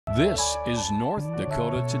This is North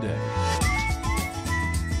Dakota Today.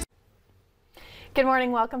 Good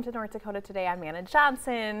morning. Welcome to North Dakota Today. I'm Anna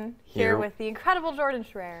Johnson here with the incredible Jordan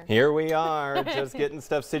Schreier. Here we are, just getting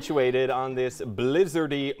stuff situated on this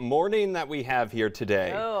blizzardy morning that we have here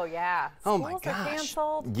today. Oh, yeah. Oh my Schools gosh. are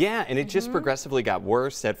canceled. Yeah, and it just progressively got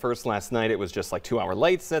worse. At first last night, it was just like 2-hour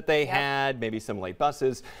lates that they had, maybe some late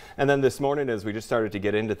buses. And then this morning, as we just started to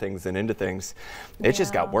get into things, it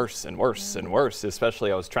just got worse and worse and worse.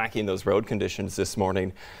 Especially I was tracking those road conditions this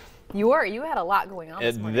morning. You had a lot going on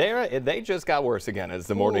this morning. They just got worse again as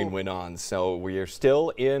the morning went on. So we are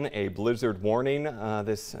still in a blizzard warning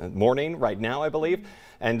this morning right now, I believe.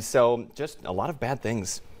 And so just a lot of bad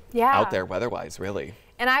things out there weather-wise, really.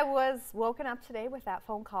 And I was woken up today with that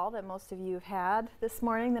phone call that most of you have had this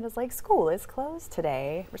morning that is like, school is closed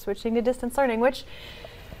today. We're switching to distance learning, which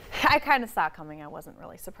I kind of saw coming. I wasn't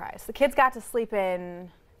really surprised. The kids got to sleep in.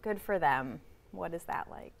 Good for them. What is that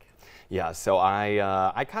like? Yeah, so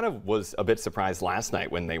I kind of was a bit surprised last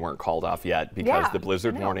night when they weren't called off yet because the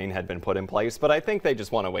blizzard warning had been put in place. But I think they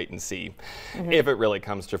just want to wait and see if it really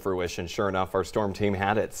comes to fruition. Sure enough, our storm team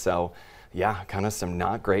had it. So yeah, kind of some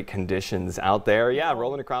not great conditions out there. Yeah,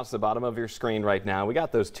 rolling across the bottom of your screen right now. We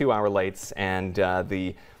got those 2-hour lates and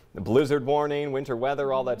the blizzard warning, winter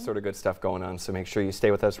weather, all that sort of good stuff going on. So make sure you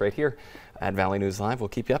stay with us right here at Valley News Live. We'll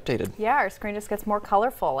keep you updated. Yeah, our screen just gets more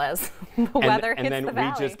colorful as the weather hits the valley. And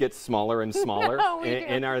then we just get smaller and smaller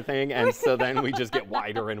in our thing. And so then we just get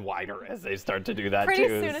wider and wider as they start to do that Pretty too.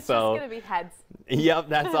 Soon it's just going to be heads. Yep,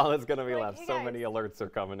 that's all that's going to be Like, left. hey So guys, many alerts are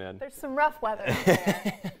coming in. There's some rough weather out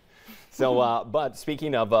there. So, but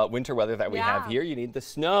speaking of winter weather that we have here, you need the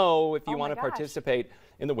snow if you want to participate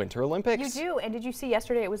in the Winter Olympics. You do. And did you see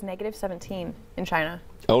yesterday it was -17 in China?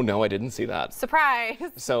 Oh, no, I didn't see that. Surprise.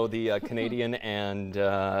 So the Canadian and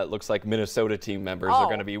it looks like Minnesota team members are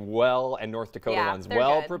going to be and North Dakota ones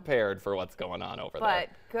well prepared for what's going on over there. But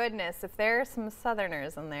goodness, if there's some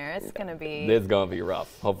Southerners in there, it's going to be... It's going to be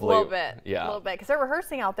rough. Hopefully. A little bit. Yeah. A little bit. Because they're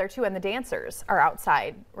rehearsing out there too, and the dancers are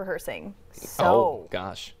outside rehearsing. So... Oh,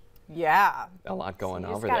 gosh. Yeah. A lot going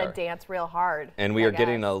over there. You just got to dance real hard. And we are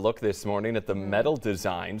getting a look this morning at the medal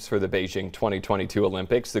designs for the Beijing 2022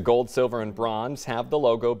 Olympics. The gold, silver, and bronze have the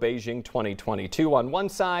logo Beijing 2022 on one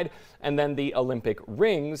side, and then the Olympic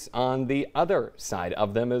rings on the other side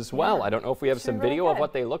of them as well. Yeah. I don't know if we have some video of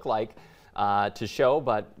what they look like to show,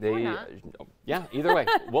 but they, yeah, either way,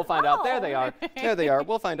 we'll find out. There they are. There they are.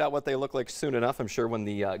 We'll find out what they look like soon enough, I'm sure, when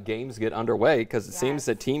the games get underway, because it seems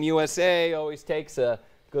that Team USA always takes a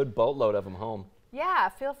good boatload of them home. Yeah,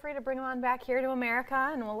 feel free to bring them on back here to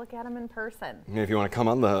America and we'll look at them in person. And if you want to come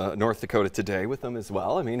on the North Dakota Today with them as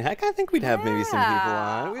well, I mean, heck, I think we'd have maybe some people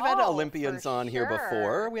on. We've had Olympians on here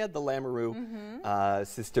before. We had the Lamoureux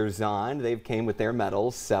sisters on. They've came with their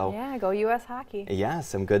medals. So yeah, go U.S. hockey. Yeah,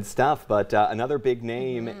 some good stuff. But another big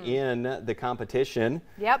name in the competition.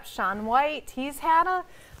 Yep, Shaun White. He's had a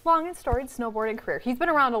long and storied snowboarding career. He's been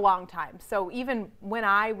around a long time. So even when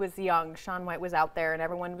I was young, Shaun White was out there and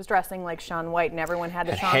everyone was dressing like Shaun White and everyone had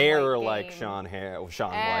the Shaun White hair game. like Shaun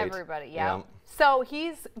White. Everybody, yeah. So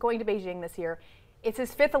he's going to Beijing this year. It's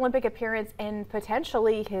his 5th Olympic appearance and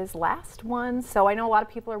potentially his last one. So I know a lot of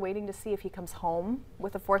people are waiting to see if he comes home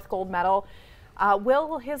with a 4th gold medal.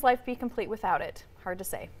 Will his life be complete without it? Hard to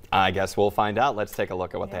say. I guess we'll find out. Let's take a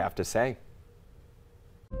look at what they have to say.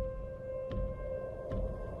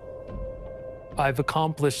 I've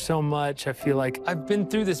accomplished so much. I feel like I've been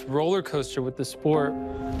through this roller coaster with the sport.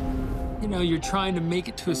 You know, you're trying to make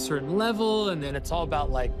it to a certain level, and then it's all about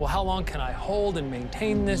like, well, how long can I hold and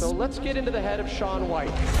maintain this? So let's get into the head of Shaun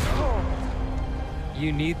White.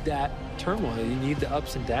 You need that turmoil. You need the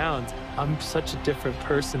ups and downs. I'm such a different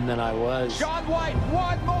person than I was. Shaun White,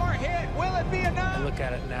 one more hit. Will it be enough? I look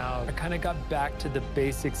at it now. I kind of got back to the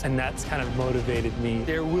basics, and that's kind of motivated me.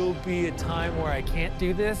 There will be a time where I can't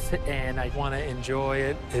do this, and I want to enjoy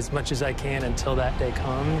it as much as I can until that day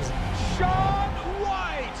comes. Shaun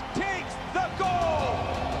White takes the goal.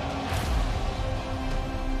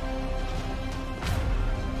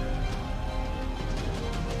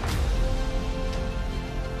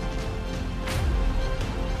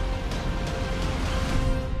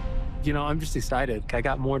 You know, I'm just excited. I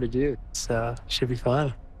got more to do, so should be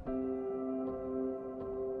fun.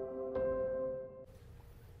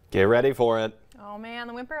 Get ready for it. Oh man,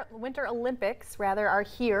 the Winter Olympics are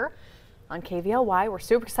here on KVLY. We're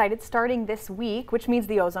super excited, starting this week, which means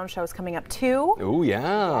the Ozone Show is coming up too. Oh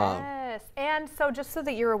yeah. Yes, and so just so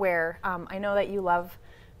that you're aware, I know that you love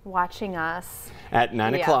watching us at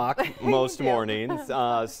 9 Yeah. o'clock most do. mornings.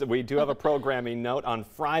 So we do have a programming note on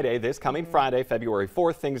Friday, this coming Friday, February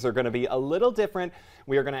 4th. Things are going to be a little different.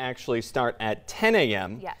 We are going to actually start at 10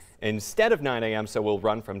 a.m. Yes. instead of 9 a.m. So we'll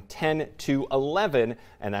run from 10 to 11,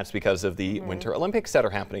 and that's because of the Winter Olympics that are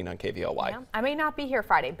happening on KVOY. Yeah. I may not be here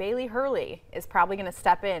Friday. Bailey Hurley is probably going to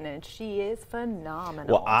step in, and she is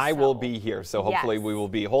phenomenal. Well, I will be here, so hopefully Yes. we will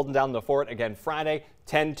be holding down the fort again Friday,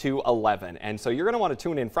 10 to 11. And so you're going to want to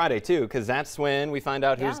tune in Friday, too, because that's when we find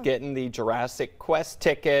out who's getting the Jurassic Quest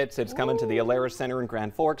tickets. It's coming to the Alara Center in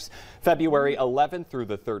Grand Forks, February 11th through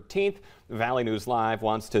the 13th. Valley News Live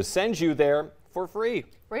wants to send you there for free.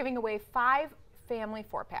 We're giving away 5 family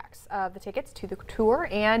 4-packs of the tickets to the tour,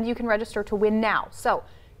 and you can register to win now. So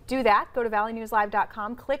do that. Go to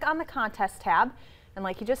valleynewslive.com, click on the contest tab, and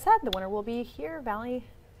like you just said, the winner will be here,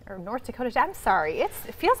 North Dakota. I'm sorry, it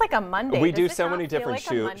feels like a Monday. We Does do it so not many feel different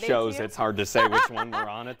like a Monday to shows, you? it's hard to say which one we're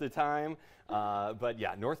on at the time. But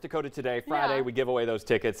yeah, North Dakota Today, Friday, Yeah. we give away those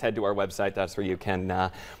tickets. Head to our website. That's where you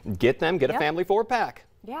can get them, get a family 4-pack.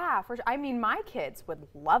 Yeah, for sure. I mean, my kids would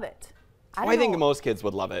love it. I think know. most kids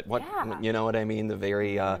would love it. Yeah. You know what I mean? The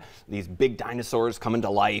very these big dinosaurs coming to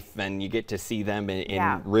life, and you get to see them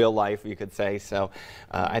in real life, you could say. So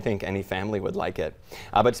I think any family would like it.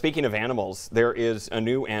 But speaking of animals, there is a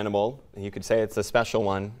new animal. You could say it's a special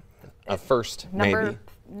one, a first maybe.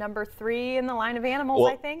 Number 3 in the line of animals,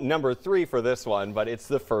 Well, I think. number 3 for this one, but it's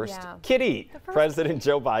the first Yeah. kitty. The first President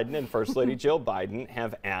Joe Biden and First Lady Jill Biden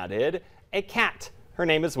have added a cat. Her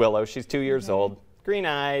name is Willow. She's 2 years old.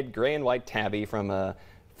 Green-eyed, gray and white tabby from a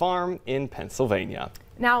farm in Pennsylvania.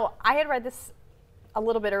 Now, I had read this a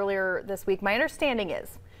little bit earlier this week. My understanding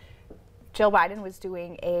is Jill Biden was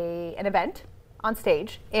doing an event on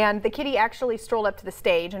stage, and the kitty actually strolled up to the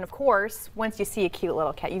stage. And of course, once you see a cute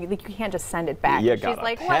little cat, you can't just send it back. You She's gotta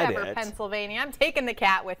like, pet whatever, it. Pennsylvania, I'm taking the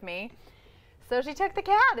cat with me. So she took the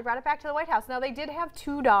cat. They brought it back to the White House. Now, they did have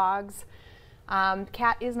 2 dogs.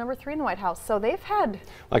 Cat is number 3 in the White House, so they've had.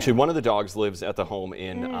 Actually, one of the dogs lives at the home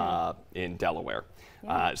in Delaware.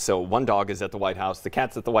 So one dog is at the White House, the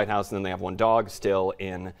cat's at the White House, and then they have one dog still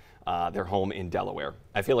in their home in Delaware.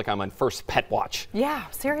 I feel like I'm on first pet watch. Yeah,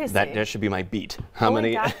 seriously. That should be my beat. How Holy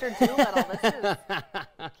many? Dr. Doolittle, this is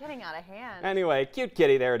getting out of hand. Anyway, cute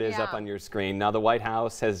kitty, there it is up Yeah. on your screen. Now, the White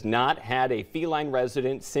House has not had a feline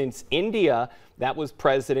resident since India. That was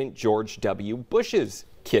President George W. Bush's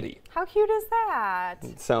kitty. How cute is that?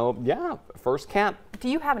 So, yeah, first cat. Do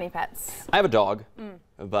you have any pets? I have a dog,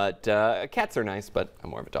 but cats are nice, but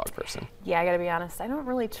I'm more of a dog person. Yeah, I gotta be honest, I don't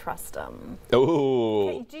really trust them.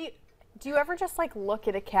 Oh. Do you ever just like look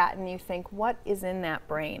at a cat and you think, what is in that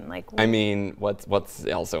brain? Like, I mean, what's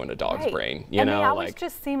also in a dog's right. brain? And they always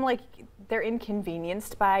just seem like they're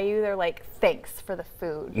inconvenienced by you. They're like, thanks for the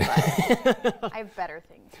food, but I have better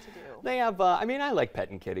things to do. They have, I mean, I like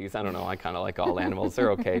petting kitties. I don't know. I kind of like all animals. They're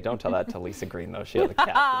okay. Don't tell that to Lisa Green, though. She has a cat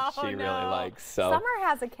that she really likes. So Summer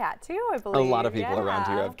has a cat, too, I a believe. lot of people around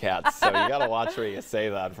here have cats, so you got to watch where you say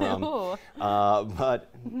that from. Oh,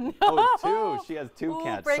 2. She has 2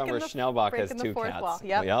 cats. Summer Schnellbach has 2 cats. Wall.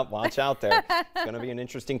 Yep. Watch out there. It's going to be an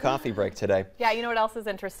interesting coffee break today. Yeah, you know what else is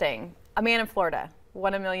interesting? A man in Florida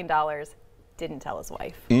won $1 million, didn't tell his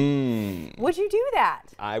wife. Would you do that?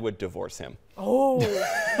 I would divorce him. Oh,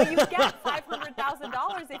 well, you get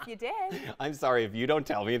 $500,000 if you did. I'm sorry, if you don't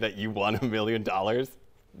tell me that you won $1 million,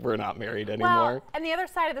 we're not married anymore. Well, and the other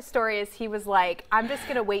side of the story is he was like, I'm just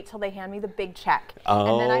going to wait till they hand me the big check.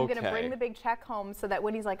 And then I'm going to bring the big check home so that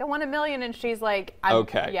when he's like, I want $1 million, and she's like,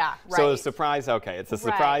 okay. Yeah, right. So a surprise, okay. It's a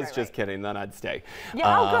surprise, right. just kidding. Then I'd stay. Yeah,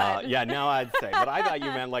 oh, good. Yeah, now I'd stay. But I thought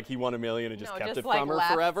you meant like he won $1 million and just kept just it like from her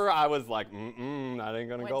left. forever. I was like, that ain't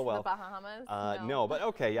going to go well. Went to the Bahamas? No, but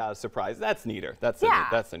okay, yeah, a surprise. That's neater. That's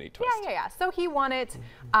a neat twist. Yeah. So he won it,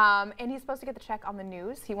 and he's supposed to get the check on the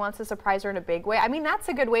news. He wants to surprise her in a big way. I mean, that's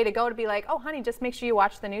a good way to go, to be like, oh, honey, just make sure you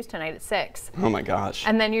watch the news tonight at 6. Oh my gosh.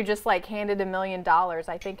 And then you're just like handed $1 million.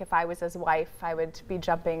 I think if I was his wife, I would be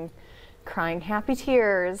jumping, crying happy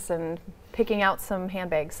tears and picking out some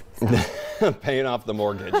handbags. So. Paying off the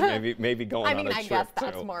mortgage, maybe going on a trip. I guess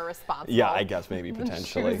that's too. more responsible. Yeah, I guess maybe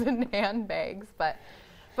potentially. Shoes and handbags, but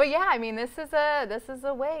yeah, I mean, this is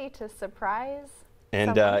a way to surprise.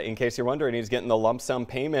 And in case you're wondering, he's getting the lump sum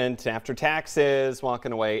payment after taxes,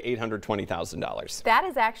 walking away $820,000. That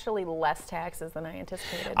is actually less taxes than I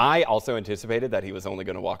anticipated. I also anticipated that he was only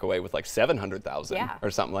going to walk away with like $700,000 or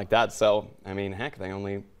something like that. So, I mean, heck, they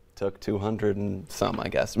only took 200 and some, I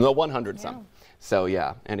guess. No, 100 some. So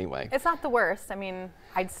yeah, anyway. It's not the worst. I mean,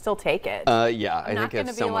 I'd still take it. Yeah, I not think if gonna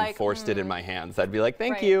be someone like, forced it in my hands, I'd be like,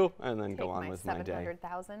 thank Right. you, and then Take go on my with my day.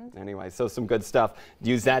 700,000. Anyway, so some good stuff.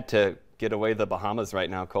 Use that to get away the Bahamas right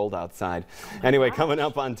now, cold outside. Anyway, coming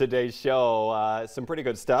up on today's show, some pretty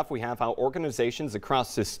good stuff. We have how organizations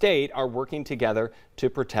across the state are working together to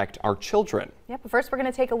protect our children. Yep, but first we're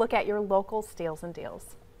going to take a look at your local steals and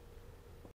deals.